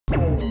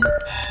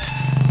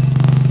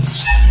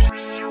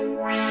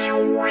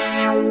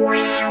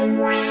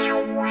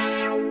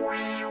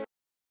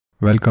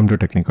Welcome to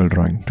technical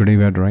drawing. Today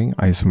we are drawing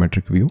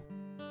isometric view.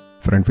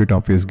 Front view,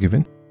 top view is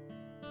given.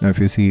 Now if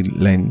you see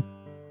length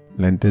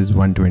is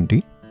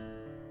 120.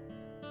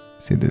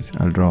 See this,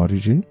 I'll draw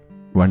origin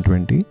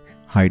 120,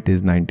 height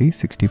is 90,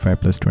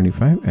 65 plus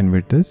 25, and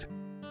width is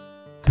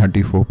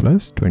 34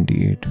 plus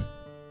 28.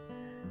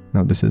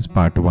 Now this is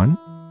part 1.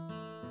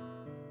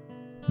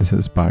 This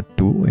is part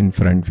 2 in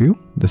front view.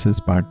 This is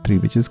part 3,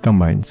 which is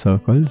combined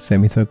circle,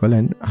 semicircle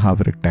and half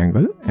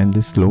rectangle, and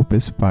this slope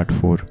is part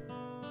 4.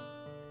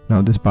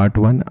 Now this part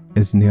 1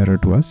 is nearer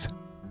to us,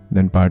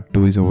 then part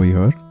 2 is over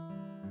here,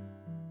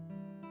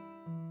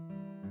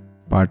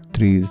 part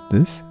 3 is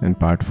this, and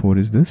part 4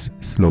 is this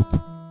slope.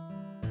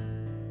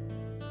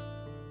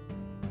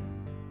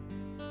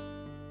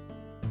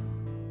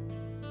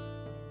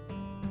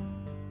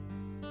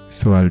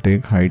 So I'll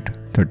take height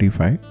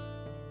 35.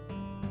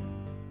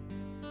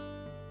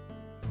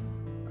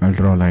 I'll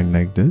draw a line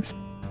like this.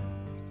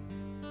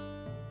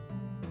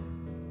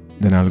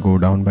 Then I'll go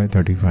down by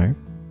 35.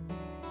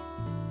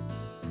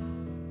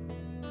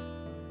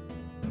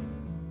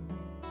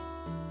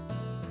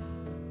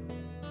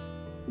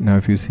 Now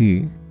if you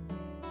see,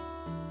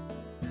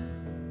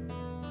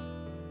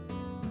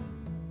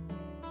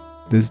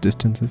 this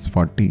distance is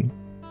 40.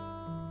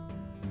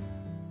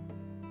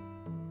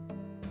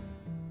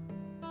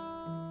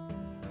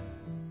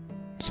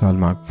 So I'll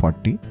mark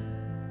 40.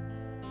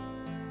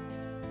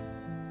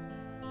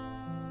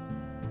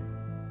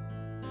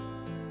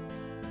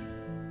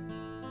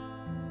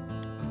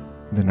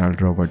 Then I'll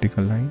draw a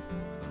vertical line.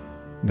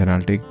 Then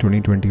I'll take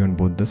 20-20 on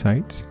both the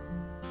sides.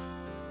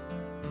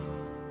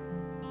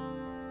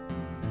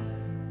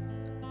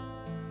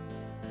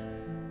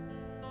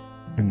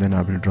 And then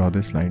I will draw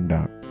this line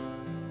down.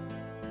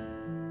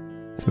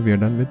 So we are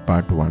done with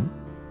part 1.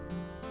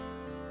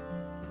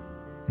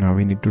 Now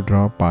we need to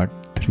draw part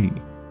 3.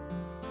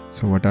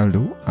 So what I'll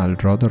do, I'll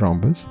draw the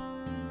rhombus.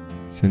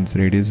 Since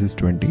radius is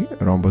 20,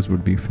 rhombus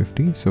would be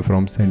 50. So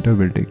from center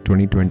we'll take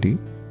 20-20.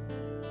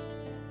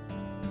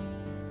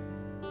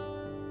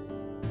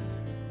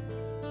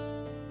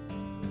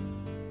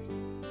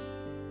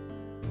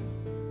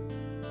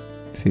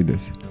 See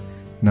this.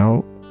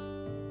 Now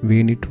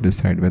we need to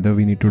decide whether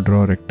we need to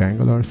draw a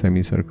rectangle or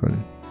semicircle.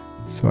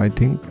 So I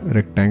think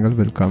rectangle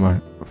will come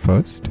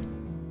first,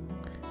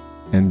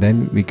 and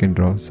then we can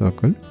draw a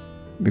circle,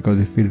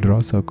 because if we draw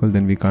a circle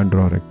then we can't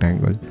draw a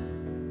rectangle.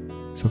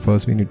 So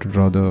first we need to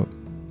draw the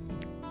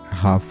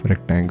half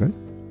rectangle,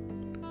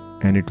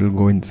 and it will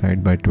go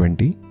inside by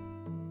 20.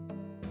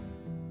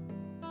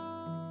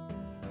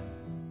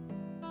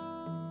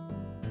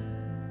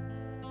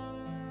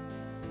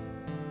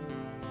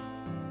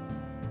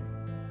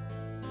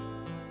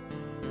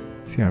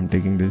 See, I'm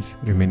taking this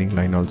remaining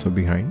line also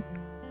behind.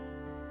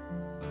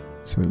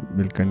 So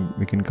we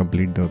can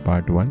complete the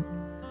part 1.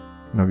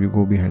 Now you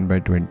go behind by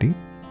 20.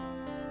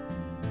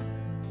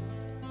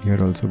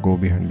 Here also go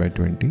behind by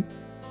 20.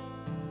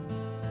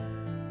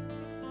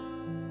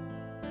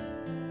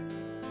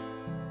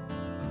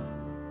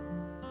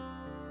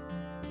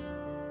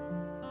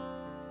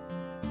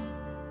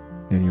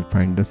 Then you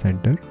find the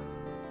center,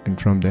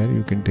 and from there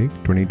you can take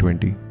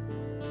 20-20.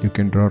 You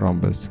can draw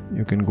rhombus.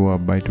 You can go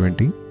up by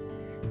 20.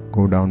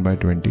 Go down by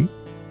 20.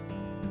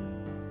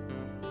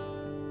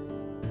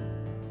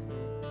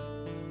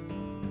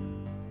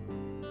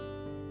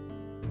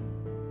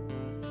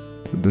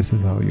 So this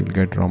is how you'll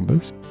get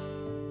rhombus.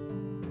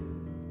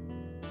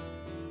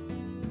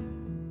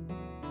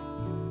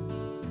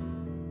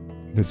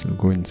 This will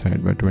go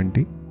inside by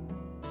 20.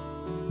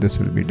 This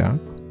will be dark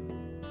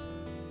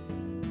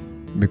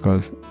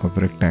because of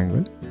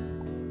rectangle.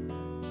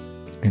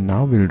 And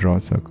now we'll draw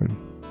a circle.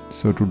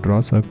 So to draw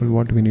a circle,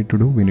 what we need to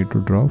do? We need to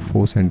draw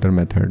 4 center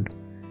method.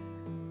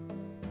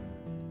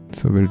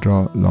 So we'll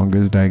draw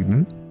longest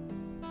diagonal,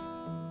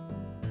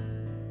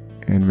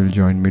 and we'll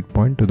join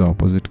midpoint to the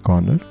opposite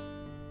corner.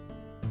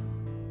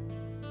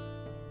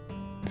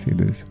 See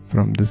this,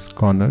 from this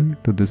corner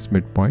to this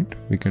midpoint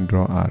we can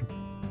draw arc.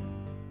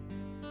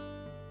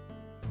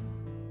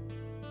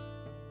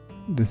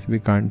 This we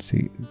can't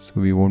see, so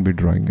we won't be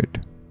drawing it.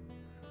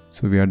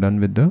 So we are done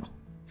with the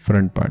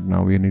front part.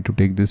 Now we need to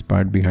take this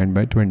part behind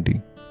by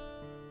 20.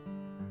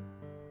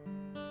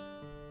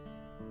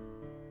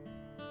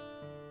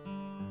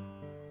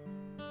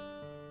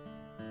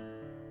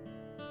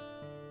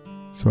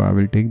 So I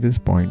will take this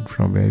point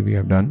from where we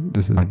have done,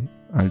 this is 1.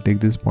 I'll take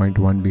this point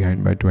 1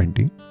 behind by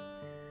 20,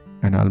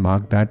 and I'll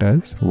mark that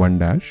as 1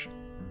 dash.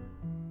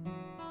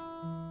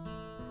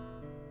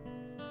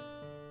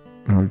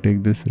 I'll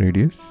take this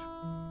radius,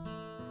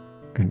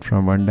 and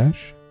from 1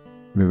 dash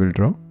we will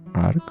draw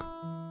arc.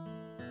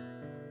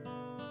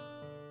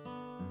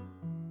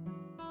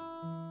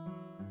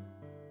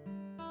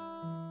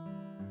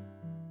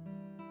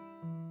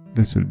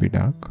 This will be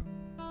dark.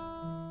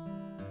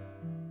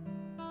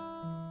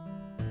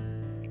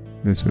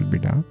 This will be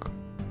dark.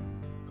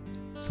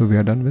 So we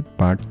are done with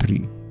part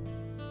 3.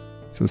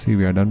 So see,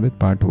 we are done with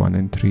part 1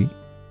 and 3.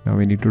 Now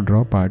we need to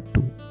draw part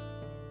 2.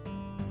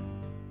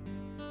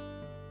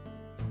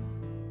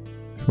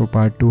 So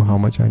part 2, how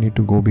much I need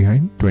to go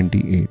behind?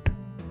 28.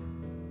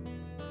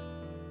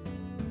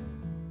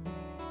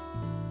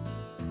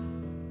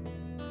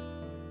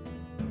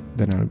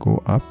 Then I'll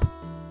go up,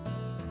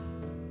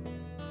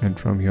 and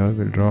from here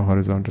we'll draw a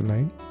horizontal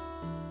line.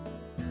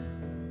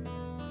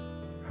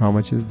 How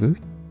much is this?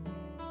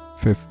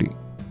 50.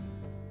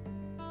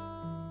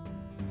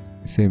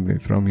 Same way,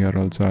 from here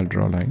also I'll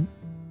draw a line.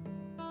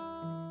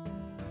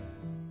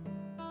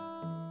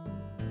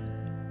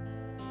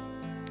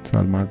 So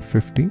I'll mark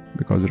 50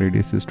 because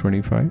radius is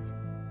 25.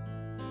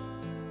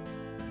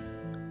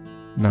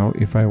 Now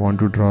if I want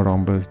to draw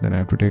rhombus, then I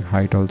have to take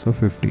height also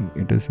 50.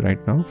 It is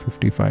right now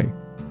 55.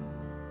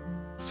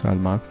 So I'll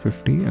mark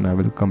 50 and I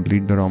will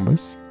complete the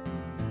rhombus.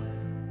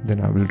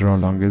 Then I will draw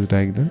longest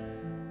diagonal.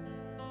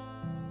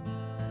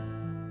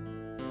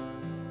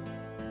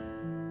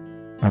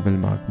 I will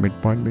mark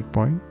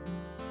midpoint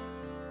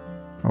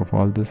of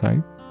all the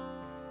sides,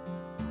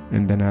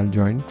 and then I'll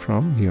join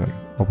from here,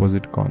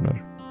 opposite corner.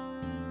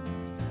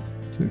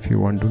 So if you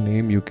want to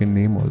name, you can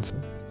name also.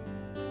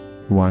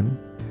 1,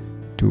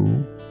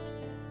 2,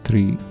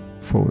 3,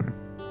 4.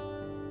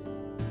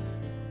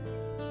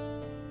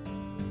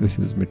 This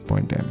is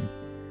midpoint M.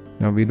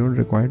 Now we don't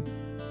require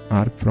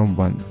arc from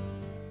 1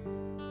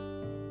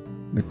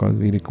 because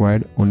we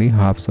required only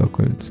half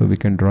circle, so we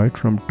can draw it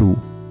from 2.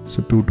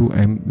 So 2 to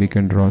M we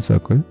can draw a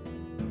circle.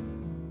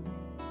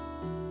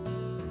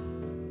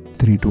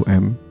 3 to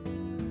M,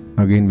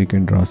 again we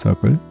can draw a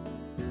circle.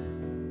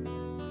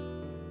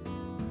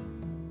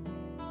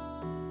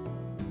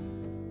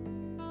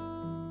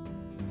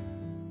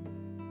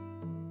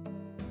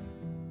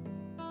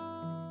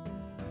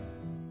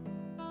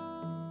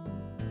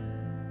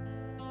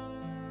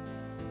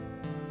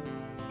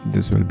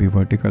 This will be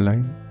vertical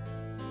line,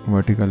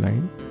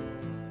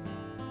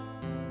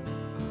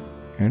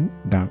 and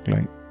dark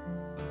line.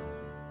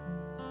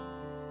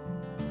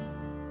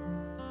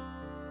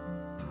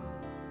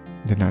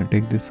 Then I'll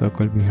take this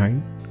circle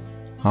behind.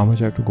 How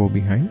much I have to go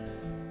behind?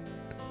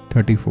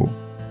 34.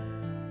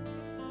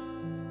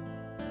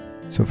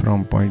 So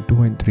from point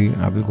 2 and 3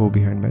 I will go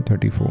behind by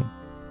 34.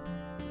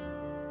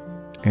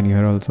 And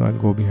here also I'll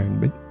go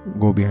behind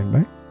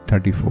by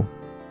 34.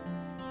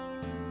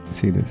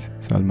 See this.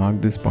 So I'll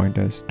mark this point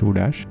as 2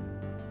 dash.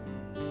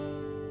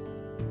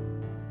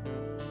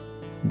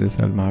 This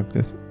I'll mark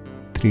this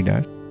 3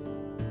 dash.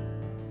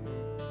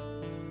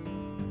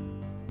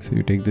 So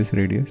you take this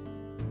radius,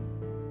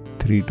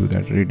 3 to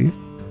that radius.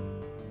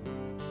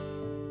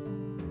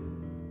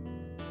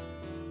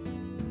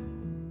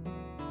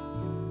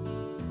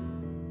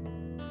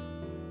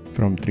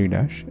 From 3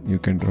 dash you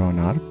can draw an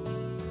arc.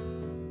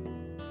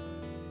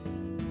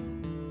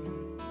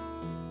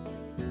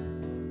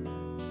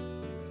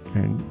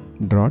 And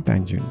draw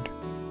tangent.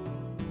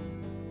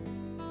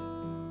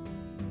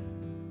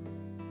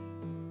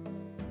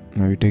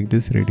 Now you take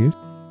this radius,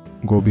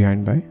 go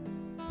behind by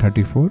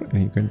 34,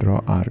 and you can draw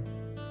arc.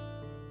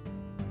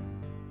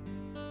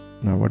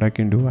 Now what I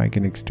can do, I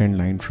can extend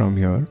line from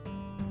here.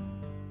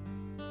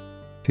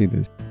 See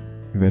this.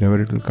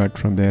 Wherever it will cut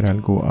from there, I'll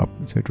go up.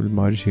 So it will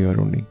merge here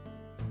only.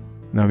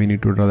 Now we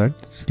need to draw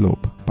that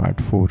slope, part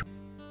 4.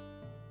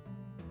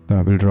 So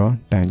I will draw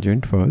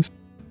tangent first.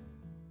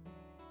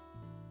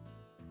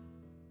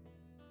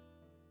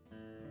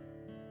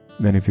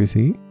 Then if you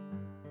see,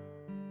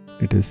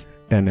 it is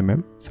 10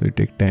 mm, so you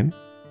take 10.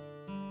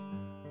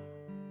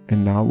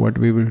 And now what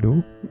we will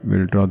do,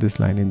 we'll draw this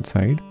line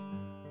inside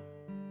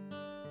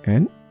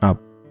and up.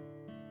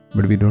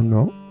 But we don't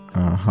know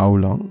how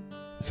long,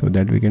 so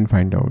that we can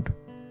find out.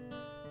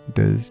 It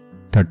is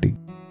 30.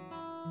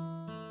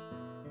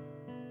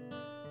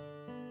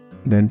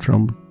 Then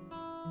from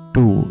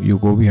 2, you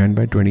go behind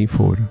by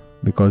 24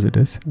 because it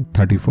is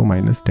 34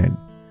 minus 10.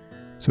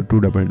 So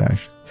 2 double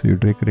dash. So you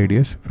take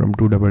radius, from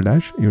 2 double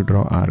dash you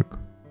draw arc.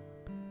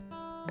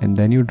 And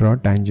then you draw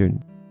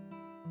tangent.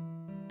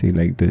 See,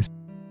 like this.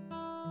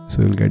 So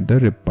you'll get the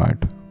rib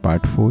part.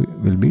 Part 4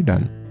 will be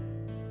done.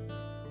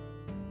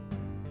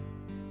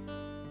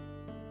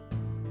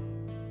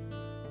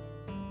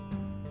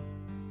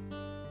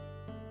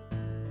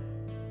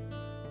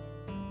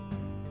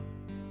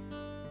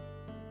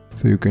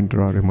 So you can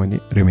draw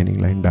remaining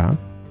line dark.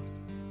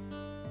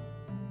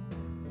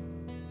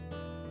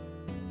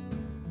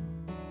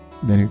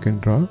 Then you can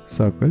draw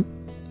circle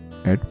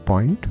at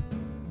point,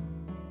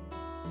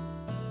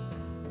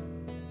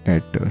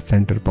 at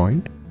center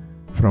point.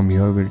 From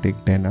here we'll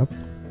take 10 up,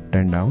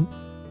 10 down,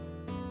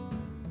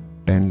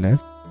 10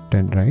 left,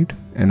 10 right,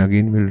 and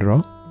again we'll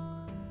draw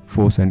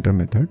 4 center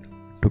method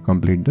to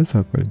complete the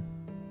circle.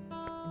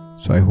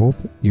 So I hope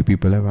you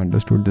people have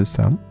understood this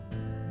sum.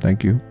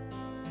 Thank you.